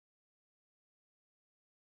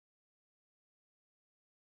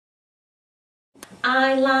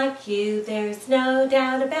I like you, there's no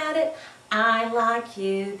doubt about it. I like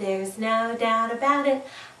you, there's no doubt about it.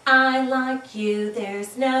 I like you,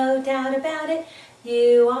 there's no doubt about it.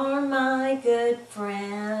 You are my good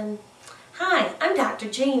friend. Hi, I'm Dr.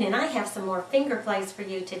 Jean and I have some more finger plays for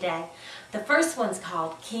you today. The first one's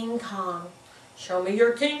called King Kong. Show me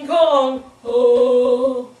your King Kong.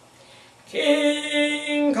 Oh,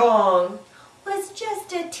 King Kong was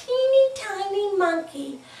just a teeny tiny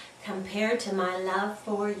monkey compared to my love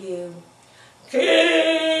for you.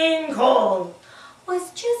 King Kong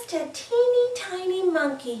was just a teeny tiny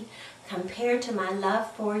monkey compared to my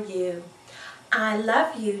love for you. I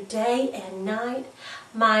love you day and night.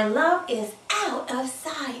 My love is out of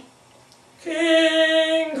sight.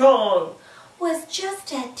 King Kong was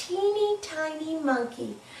just a teeny tiny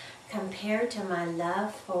monkey compared to my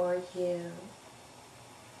love for you.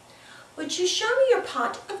 Would you show me your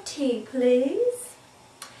pot of tea, please?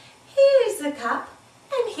 Here's a cup,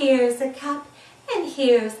 and here's a cup, and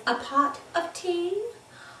here's a pot of tea.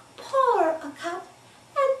 Pour a cup,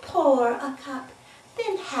 and pour a cup,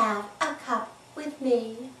 then have a cup with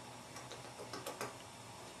me.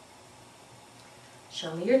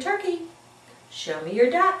 Show me your turkey. Show me your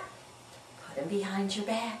duck. Put him behind your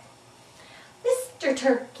back. Mr.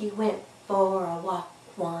 Turkey went for a walk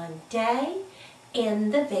one day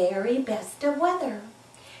in the very best of weather.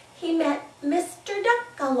 He met Mr.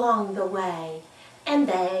 Duck along the way, and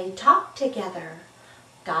they talked together.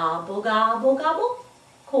 Gobble, gobble, gobble,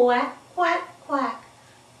 quack, quack, quack.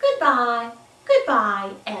 Goodbye,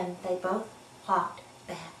 goodbye, and they both walked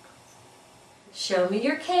back. Show me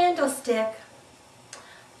your candlestick.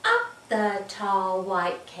 Up the tall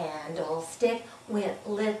white candlestick went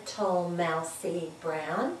little Mousie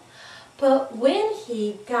Brown. But when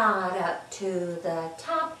he got up to the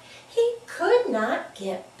top, he could not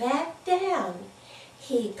get back down.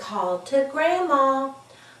 He called to Grandma,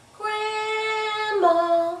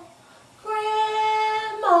 Grandma,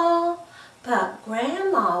 Grandma. But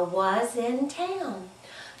Grandma was in town.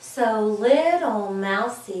 So little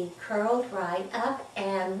Mousie curled right up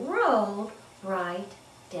and rolled right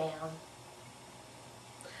down.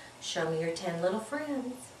 Show me your 10 little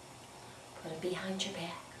friends. Put them behind your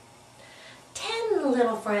back. 10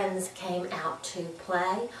 little friends came out to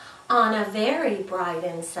play on a very bright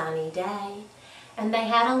and sunny day. And they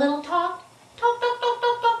had a little talk, talk, talk, talk,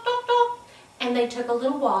 talk, talk, talk, talk. And they took a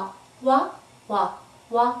little walk, walk, walk,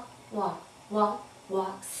 walk, walk, walk,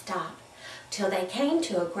 walk, stop. Till they came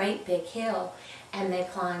to a great big hill. And they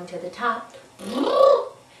climbed to the top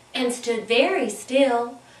and stood very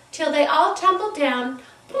still till they all tumbled down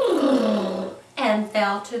and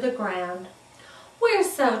fell to the ground. We're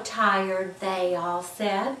so tired, they all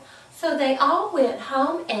said, so they all went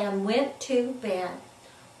home and went to bed.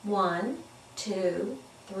 1, 2,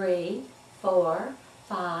 3, 4,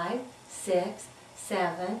 5, 6,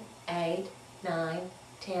 7, 8, 9,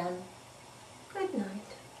 10. Good night.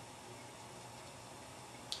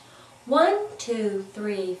 1, 2,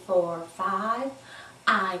 3, 4, 5.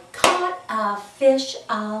 I caught a fish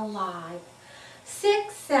alive.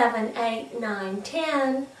 6, 7, 8, 9,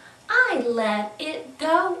 10. I let it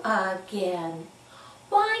go again.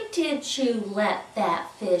 Why did you let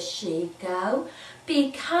that fishy go?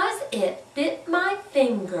 Because it bit my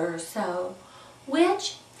finger so.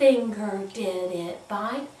 Which finger did it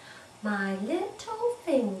bite? My little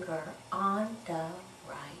finger on the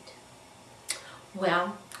right.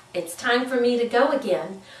 Well, it's time for me to go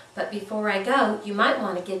again, but before I go, you might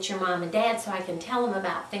want to get your mom and dad so I can tell them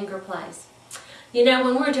about finger plays. You know,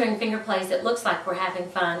 when we're doing finger plays, it looks like we're having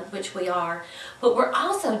fun, which we are, but we're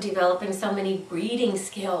also developing so many reading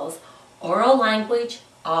skills, oral language,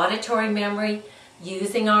 auditory memory,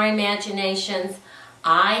 using our imaginations,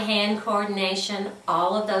 eye-hand coordination,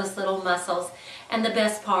 all of those little muscles. And the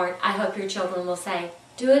best part, I hope your children will say,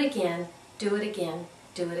 do it again, do it again,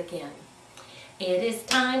 do it again. It is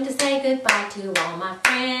time to say goodbye to all my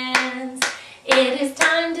friends. It is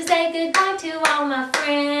time to say goodbye to all my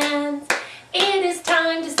friends. It is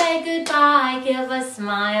time to say goodbye. Give a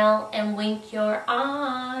smile and wink your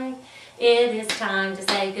eye. It is time to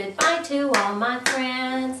say goodbye to all my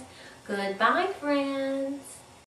friends. Goodbye, friends.